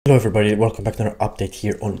Hello everybody, welcome back to another update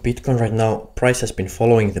here on Bitcoin. Right now, price has been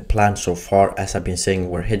following the plan so far. As I've been saying,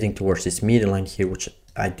 we're heading towards this median line here, which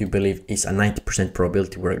I do believe is a 90%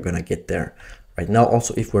 probability we're gonna get there. Right now,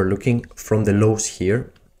 also, if we're looking from the lows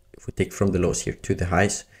here, if we take from the lows here to the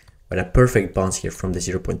highs, we had a perfect bounce here from the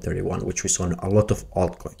 0.31, which we saw in a lot of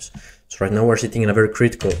altcoins. So right now we're sitting in a very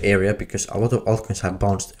critical area because a lot of altcoins have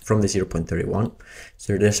bounced from the 0.31.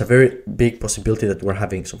 So there's a very big possibility that we're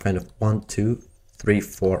having some kind of 1, 2, 3,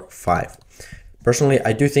 4, 5. Personally,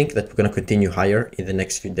 I do think that we're going to continue higher in the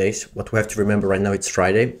next few days. What we have to remember right now, it's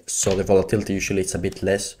Friday, so the volatility usually it's a bit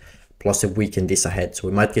less, plus the weekend is ahead. So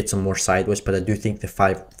we might get some more sideways, but I do think the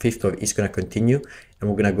fifth wave is going to continue and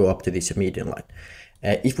we're going to go up to this median line.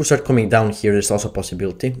 If we start coming down here, there's also a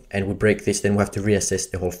possibility, and we break this, then we have to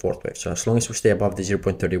reassess the whole fourth wave. So as long as we stay above the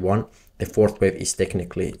 0.31, the fourth wave is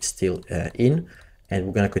technically still in, and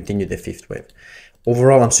we're going to continue the fifth wave.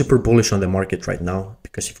 Overall, I'm super bullish on the market right now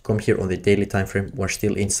because if you come here on the daily time frame, we're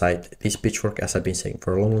still inside this pitchfork, as I've been saying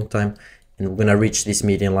for a long time, and we're gonna reach this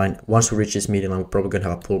median line. Once we reach this median line, we're probably gonna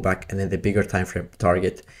have a pullback, and then the bigger time frame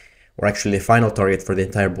target, or actually the final target for the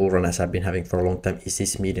entire bull run, as I've been having for a long time, is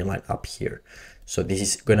this median line up here. So this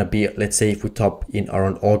is gonna be, let's say, if we top in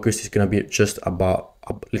around August, it's gonna be just about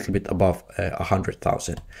a little bit above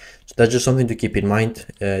 100,000. So that's just something to keep in mind.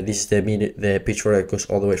 This is the pitchfork that goes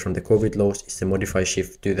all the way from the COVID lows. It's the modified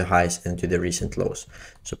shift to the highs and to the recent lows.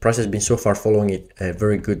 So price has been so far following it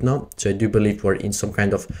very good now. So I do believe we're in some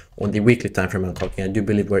kind of, on the weekly time frame I'm talking, I do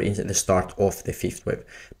believe we're in the start of the fifth wave.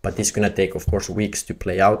 But this is gonna take, of course, weeks to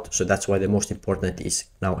play out. So that's why the most important is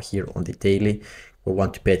now here on the daily. We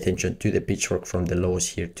want to pay attention to the pitchfork from the lows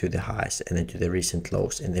here to the highs and then to the recent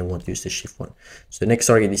lows, and then we want to use the shift one. So the next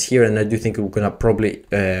target is here, and I do think we're gonna probably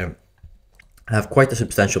have quite a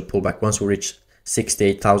substantial pullback. Once we reach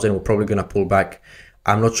 68,000, we're probably gonna pull back.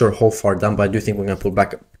 I'm not sure how far down, but I do think we're gonna pull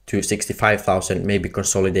back to 65,000, maybe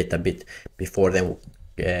consolidate a bit before then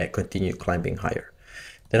we'll continue climbing higher.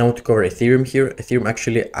 Then I want to cover Ethereum here. Ethereum,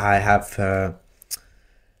 actually, I have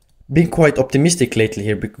been quite optimistic lately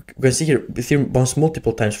here. You can see here Ethereum bounced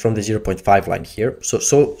multiple times from the 0.5 line here. So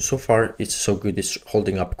far it's so good, it's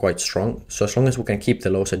holding up quite strong. So as long as we can keep the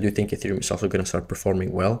lows, I do think Ethereum is also going to start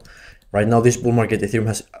performing well. Right now, this bull market, Ethereum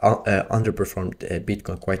has underperformed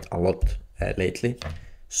Bitcoin quite a lot lately.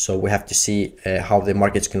 So we have to see how the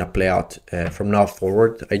market's going to play out from now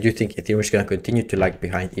forward. I do think Ethereum is going to continue to lag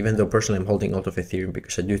behind, even though personally I'm holding out of Ethereum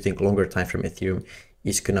because I do think longer time frame Ethereum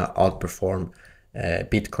is going to outperform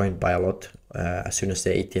Bitcoin by a lot as soon as the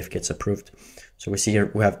ETF gets approved. So we see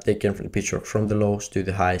here we have taken the picture from the lows to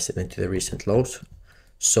the highs and then to the recent lows.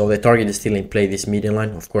 So the target is still in play, this median line.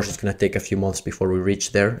 Of course, it's going to take a few months before we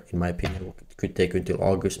reach there. In my opinion, it could take until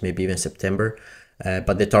August, maybe even September,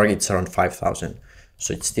 but the target is around 5,000.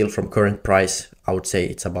 So it's still, from current price, I would say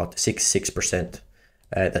it's about 6%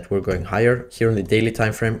 that we're going higher. Here on the daily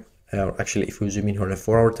time frame, actually if we zoom in here on a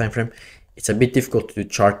 4-hour time frame, it's a bit difficult to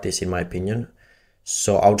chart this in my opinion.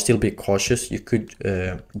 So I would still be cautious. You could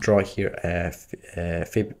draw here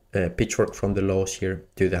a pitchfork from the lows here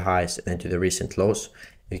to the highs and then to the recent lows.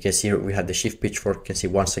 You can see here we have the shift pitchfork. You can see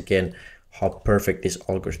once again how perfect these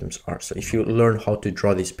algorithms are. So if you learn how to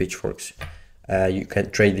draw these pitchforks, you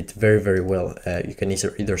can trade it very, very well. You can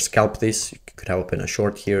either scalp this, you could have open a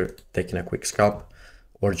short here, taking a quick scalp,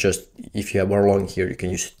 or just if you have more long here, you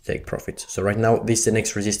can use it to take profits. So right now, this is the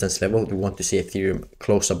next resistance level. We want to see Ethereum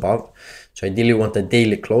close above. So ideally we want a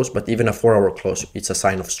daily close, but even a 4-hour close, it's a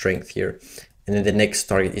sign of strength here. And then the next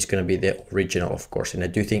target is going to be the original, of course. And I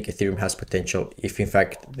do think Ethereum has potential. If in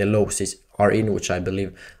fact the lows are in, which I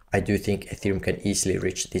believe, I do think Ethereum can easily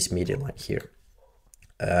reach this median line here.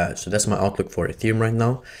 So that's my outlook for Ethereum right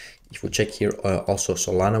now. If we check here, also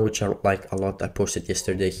Solana, which I like a lot, I posted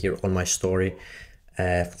yesterday here on my story.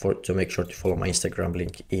 To make sure to follow my Instagram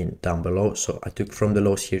link down below. So I took from the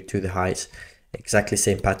lows here to the highs, exactly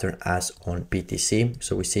same pattern as on BTC.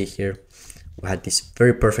 So we see here we had this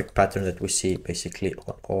very perfect pattern that we see basically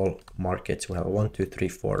on all markets. We have 1, 2, 3,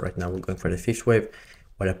 4. Right now we're going for the fifth wave.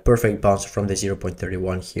 We had a perfect bounce from the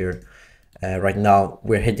 0.31 here. Right now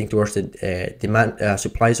we're heading towards the demand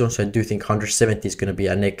supply zone. So I do think 170 is going to be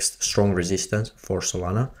a next strong resistance for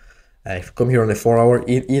Solana. If you come here on the 4-hour,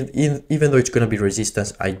 even though it's going to be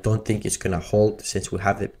resistance, I don't think it's going to hold, since we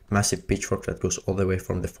have the massive pitchfork that goes all the way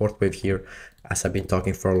from the fourth wave here, as I've been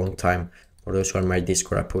talking for a long time. For those who are on my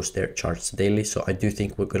Discord, I post their charts daily. So I do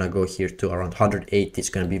think we're going to go here to around 180. It's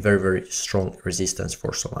going to be very, very strong resistance for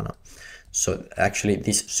Solana. So actually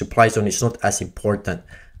this supply zone is not as important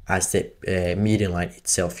as the median line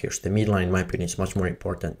itself here. So the median line, in my opinion, is much more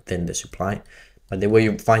important than the supply. But the way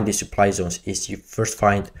you find the supply zones is you first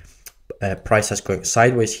find price has going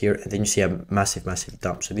sideways here, and then you see a massive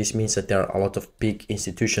dump. So this means that there are a lot of big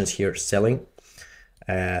institutions here selling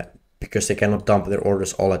because they cannot dump their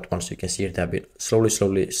orders all at once. You can see it, they've been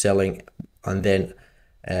slowly selling, and then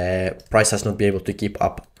price has not been able to keep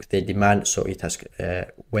up with the demand, so it has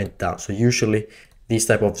went down. So usually these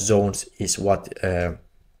type of zones is what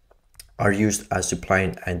are used as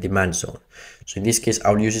supply and demand zone. So in this case,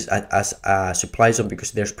 I would use it as a supply zone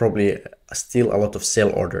because there's probably still a lot of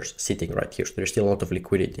sell orders sitting right here. So there's still a lot of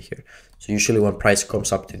liquidity here. So usually when price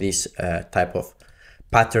comes up to this type of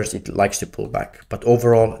patterns, it likes to pull back. But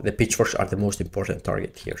overall, the pitchforks are the most important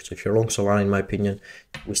target here. So if you're long Solana, in my opinion,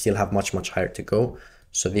 we still have much higher to go.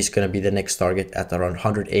 So this is going to be the next target at around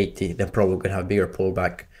 180. Then probably going to have a bigger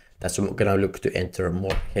pullback. That's when we're going to look to enter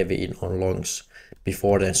more heavy in on longs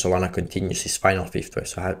before then Solana continues his final fifth wave.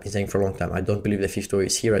 So I've been saying for a long time, I don't believe the fifth wave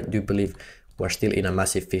is here. I do believe we're still in a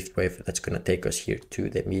massive fifth wave that's going to take us here to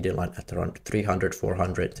the median line at around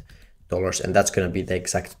 $300-400. And that's going to be the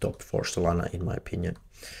exact top for Solana, in my opinion.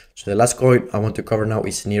 So the last coin I want to cover now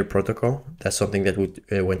is Near Protocol. That's something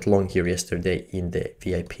that went long here yesterday in the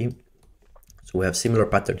VIP. So we have similar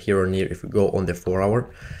pattern here on Near. If we go on the 4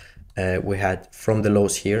 hour, we had from the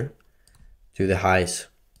lows here to the highs.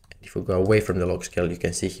 If we go away from the log scale, you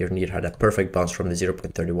can see here Near had a perfect bounce from the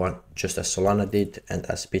 0.31, just as Solana did and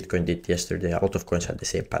as Bitcoin did yesterday. A lot of coins had the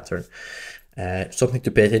same pattern. Something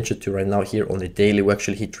to pay attention to right now here on the daily, we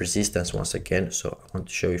actually hit resistance once again. So I want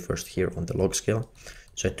to show you first here on the log scale.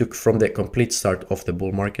 So I took from the complete start of the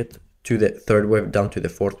bull market to the third wave down to the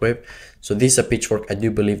fourth wave. So this is a pitchfork I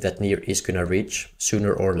do believe that Near is going to reach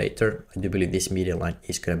sooner or later. I do believe this median line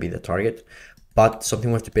is going to be the target. But something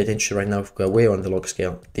we have to pay attention to right now, if we go away on the log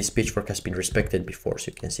scale, this pitchfork has been respected before.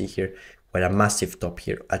 So you can see here, we had a massive top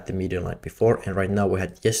here at the median line before. And right now we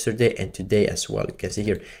had yesterday and today as well. You can see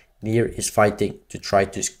here, Near is fighting to try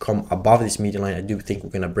to come above this median line. I do think we're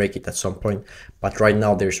going to break it at some point. But right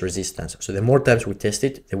now there's resistance. So the more times we test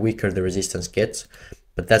it, the weaker the resistance gets.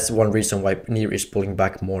 But that's one reason why Near is pulling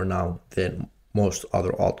back more now than most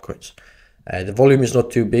other altcoins. The volume is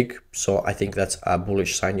not too big, so I think that's a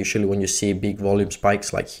bullish sign. Usually when you see big volume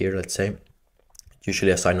spikes like here, let's say, it's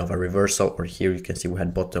usually a sign of a reversal, or here you can see we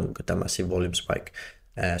had bottom, we got a massive volume spike.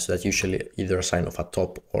 So that's usually either a sign of a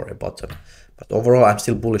top or a bottom. But overall, I'm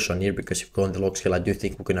still bullish on here because if you go on the log scale, I do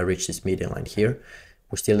think we're going to reach this median line here.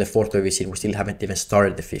 We're still the fourth wave is in, we still haven't even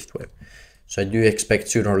started the fifth wave. So I do expect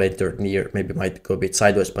sooner or later Near maybe might go a bit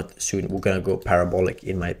sideways, but soon we're going to go parabolic,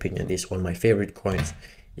 in my opinion. This is one of my favorite coins.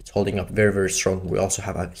 It's holding up very strong. We also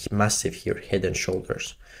have a massive here head and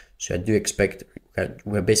shoulders. So I do expect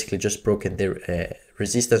we're basically just broken the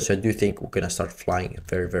resistance. So I do think we're going to start flying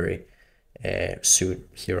very soon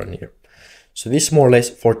here on Near. So this is more or less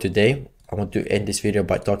for today. I want to end this video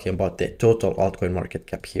by talking about the total altcoin market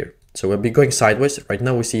cap here. So we'll be going sideways. Right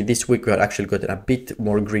now we see this week we are actually gotten a bit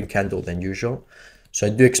more green candle than usual. So I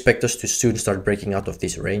do expect us to soon start breaking out of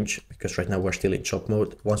this range because right now we're still in chop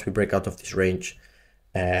mode. Once we break out of this range,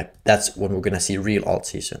 that's when we're gonna see real alt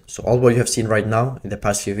season. So all what you have seen right now in the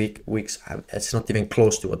past few weeks, it's not even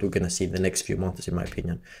close to what we're gonna see in the next few months, in my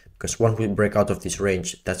opinion. Because once we break out of this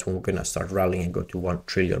range, that's when we're gonna start rallying and go to 1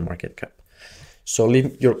 trillion market cap. So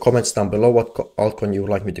leave your comments down below what altcoin you would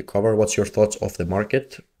like me to cover. What's your thoughts of the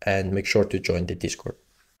market? And make sure to join the Discord.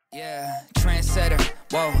 Yeah, trendsetter,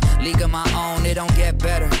 whoa, league of my own, it don't get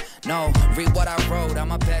better. No, read what I wrote,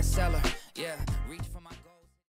 I'm a bestseller, yeah.